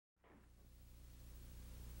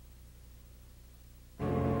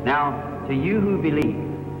Now, to you who believe,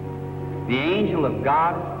 the angel of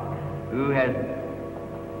God who has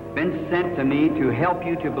been sent to me to help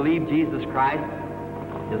you to believe Jesus Christ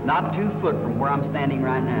is not 2 foot from where I'm standing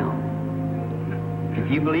right now. If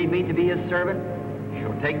you believe me to be His servant,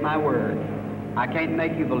 you'll take my word. I can't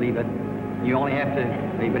make you believe it. You only have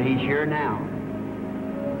to believe it. He's here now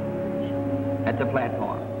at the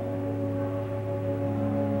platform.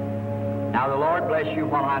 Now the Lord bless you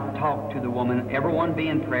while I talk to the woman. Everyone be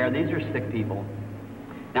in prayer. These are sick people.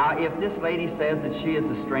 Now if this lady says that she is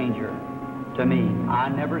a stranger to me, I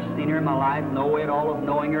never seen her in my life, no way at all of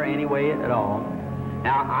knowing her any way at all.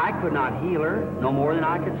 Now I could not heal her no more than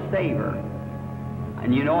I could save her.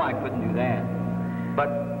 And you know I couldn't do that.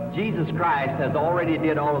 But Jesus Christ has already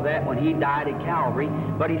did all of that when He died at Calvary,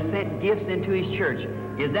 but He sent gifts into His church.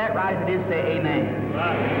 Is that right? If it is, say amen.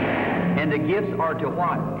 Right. And the gifts are to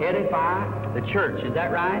what? Edify the church. Is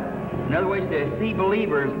that right? In other words, to see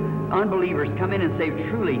believers, unbelievers come in and say,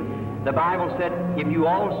 truly, the Bible said, if you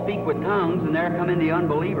all speak with tongues and there come in the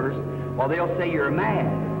unbelievers, well, they'll say you're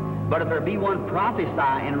mad. But if there be one prophesy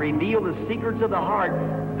and reveal the secrets of the heart,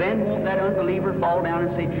 then won't that unbeliever fall down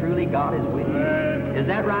and say, truly, God is with you? Is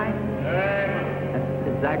that right?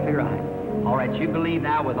 That's exactly right. All right, you believe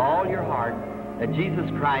now with all your heart that Jesus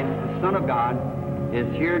Christ, the Son of God, is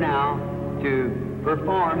here now to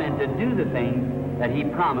perform and to do the things that He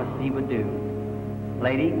promised He would do.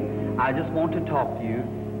 Lady, I just want to talk to you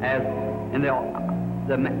as, and the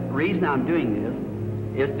reason I'm doing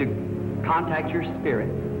this is to contact your spirit.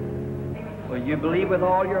 Will you believe with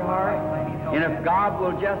all your heart? And if God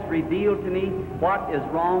will just reveal to me what is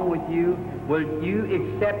wrong with you, will you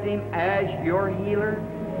accept Him as your healer?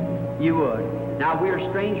 You would. Now, we're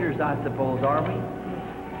strangers, I suppose, are we?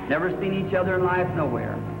 Never seen each other in life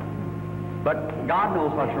nowhere. But God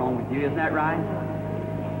knows what's wrong with you, isn't that right?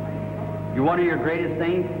 You're one of your greatest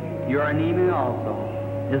things. You're anemic also.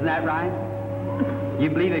 Isn't that right? You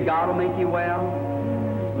believe that God will make you well?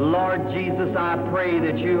 Lord Jesus, I pray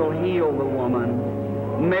that you'll heal the woman.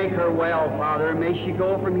 Make her well, Father. May she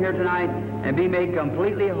go from here tonight and be made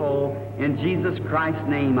completely whole. In Jesus Christ's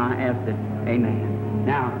name I ask it. Amen.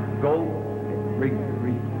 Now, go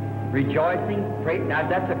rejoicing. Pray. Now,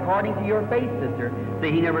 that's according to your faith, sister.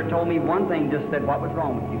 See, He never told me one thing, just said what was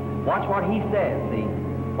wrong with you. Watch what He says, see.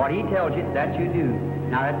 What He tells you, that you do.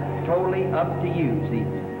 Now, that's totally up to you, see.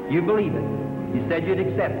 You believe it. You said you'd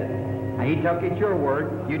accept it. Now, He took it your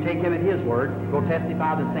word. You take Him at His word. Go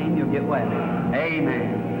testify the same, you'll get well.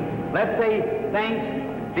 Amen. Let's say,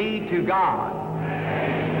 thanks be to God.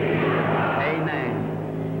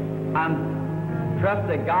 Amen. I trust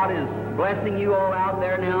that God is blessing you all out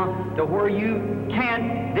there now to where you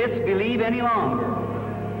can't disbelieve any longer.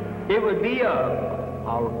 It would be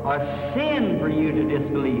a sin for you to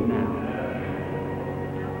disbelieve now.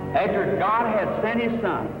 After God has sent His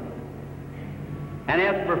Son and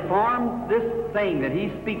has performed this thing that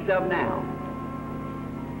He speaks of now,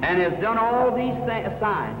 and has done all these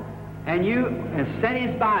signs, and you have sent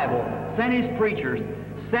His Bible, sent His preachers,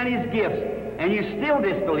 sent His gifts, and you're still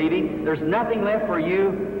disbelieving, there's nothing left for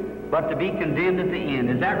you but to be condemned at the end.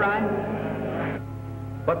 Is that right?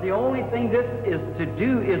 But the only thing this is to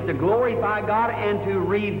do is to glorify God and to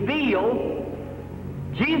reveal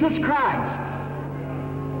Jesus Christ.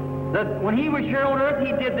 That when He was here on earth,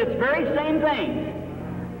 He did this very same thing.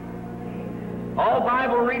 All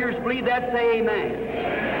Bible readers believe that, say amen.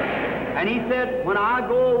 And He said, when I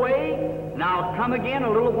go away, and I'll come again a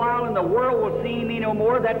little while, and the world will see me no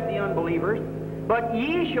more. That's the unbelievers. But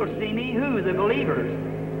ye shall see me, who? The believers.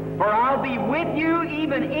 For I'll be with you,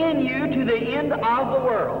 even in you, to the end of the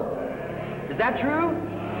world. Is that true?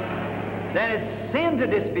 Then it's sin to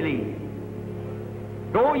disbelieve.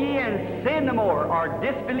 Go ye and sin no more, or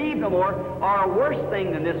disbelieve no more, or a worse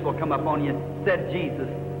thing than this will come upon you, said Jesus.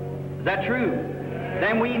 Is that true?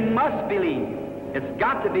 Then we must believe. It's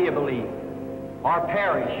got to be a belief, or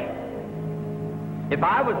perish. If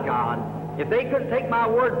I was God, if they could take my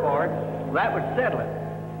word for it, that would settle it.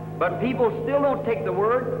 But people still don't take the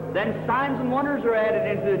word, then signs and wonders are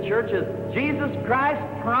added into the church as Jesus Christ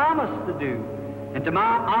promised to do. And to my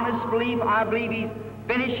honest belief, I believe He's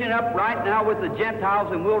finishing up right now with the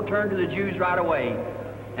Gentiles, and we'll turn to the Jews right away.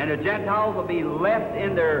 And the Gentiles will be left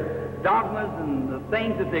in their dogmas and the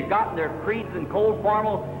things that they've got in their creeds and cold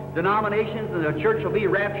formal denominations, and the church will be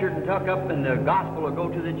raptured and tucked up, and the gospel will go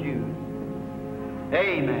to the Jews.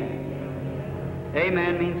 Amen.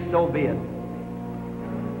 Amen means so be it.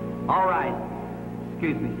 All right.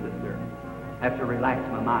 Excuse me, sister. I have to relax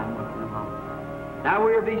my mind once in a while. Now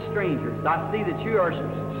we'll be strangers. I see that you are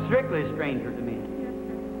strictly a stranger to me.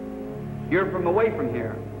 You're from away from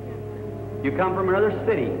here. You come from another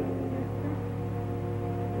city.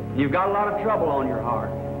 You've got a lot of trouble on your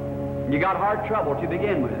heart. You got hard trouble to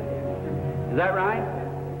begin with. Is that right?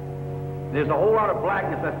 There's a whole lot of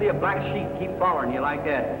blackness. I see a black sheep keep following you like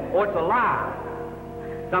that. Oh, it's a lie.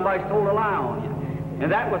 Somebody's told a lie on you.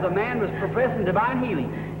 And that was a man who was professing divine healing.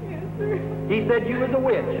 Yes, sir. He said you was a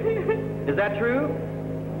witch. Is that true?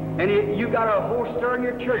 And you got a whole stir in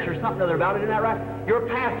your church or something other about it, isn't that right? Your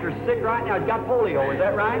pastor's sick right now. He's got polio. Is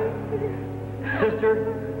that right? Sister,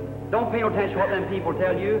 don't pay no attention to what them people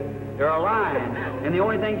tell you. They're lying. And the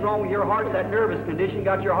only thing's wrong with your heart is that nervous condition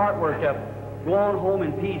got your heart worked up. Go on home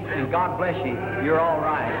in peace, and God bless you. You're all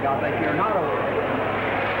right. God bless you. You're not a witch.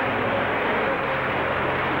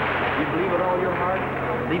 You believe with all your heart?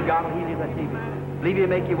 Believe God will heal you. Let's see. Believe He'll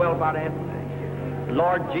make you well if I'd ask.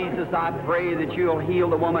 Lord Jesus, I pray that You'll heal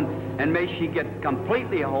the woman, and may she get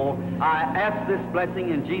completely whole. I ask this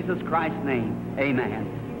blessing in Jesus Christ's name.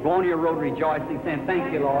 Amen. Go on your road rejoicing, saying,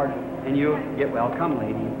 thank you, Lord, and you'll get well. Come,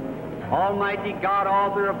 lady. Almighty God,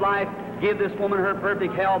 author of life, give this woman her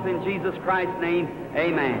perfect health in Jesus Christ's name.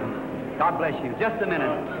 Amen. God bless you. Just a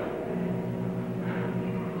minute.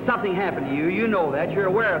 Something happened to you. You know that. You're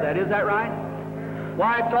aware of that. Is that right?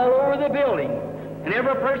 Why, it's all over the building. And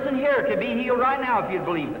every person here could be healed right now if you'd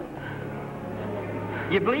believe it.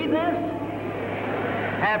 You believe this?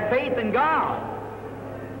 Have faith in God.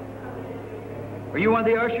 Are you one of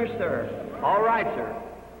the ushers, sir? All right, sir.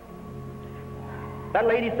 That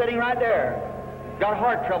lady sitting right there got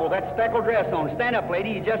heart trouble, that speckled dress on. Stand up,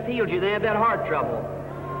 lady. He just healed you. They have that heart trouble.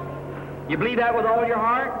 You believe that with all your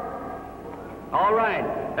heart? All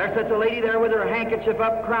right. There's such a lady there with her handkerchief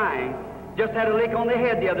up crying. Just had a lick on the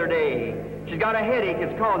head the other day. She's got a headache,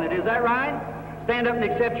 it's causing it. Is that right? Stand up and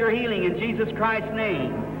accept your healing in Jesus Christ's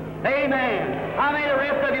name. Amen. How many of the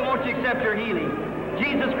rest of you want to accept your healing?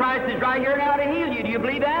 Jesus Christ is right here now to heal you. Do you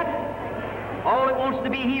believe that? All that wants to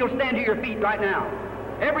be healed, stand to your feet right now.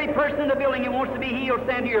 Every person in the building that wants to be healed,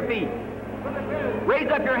 stand to your feet. Raise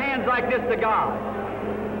up your hands like this to God.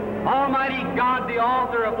 Almighty God, the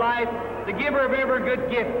author of life, the giver of every good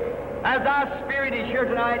gift, as Thy Spirit is here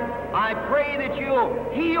tonight, I pray that You'll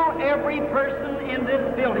heal every person in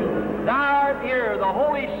this building. Thou art here. The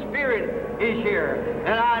Holy Spirit is here.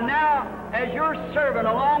 And I now, as Your servant,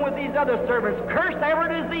 along with these other servants, curse every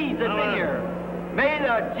disease that's in here. May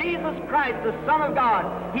the Jesus Christ, the Son of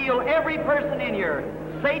God, heal every person in here.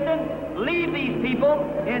 Satan, leave these people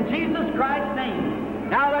in Jesus Christ's name.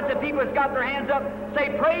 Now that the people that's got their hands up,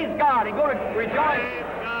 say, praise God, and go to rejoice.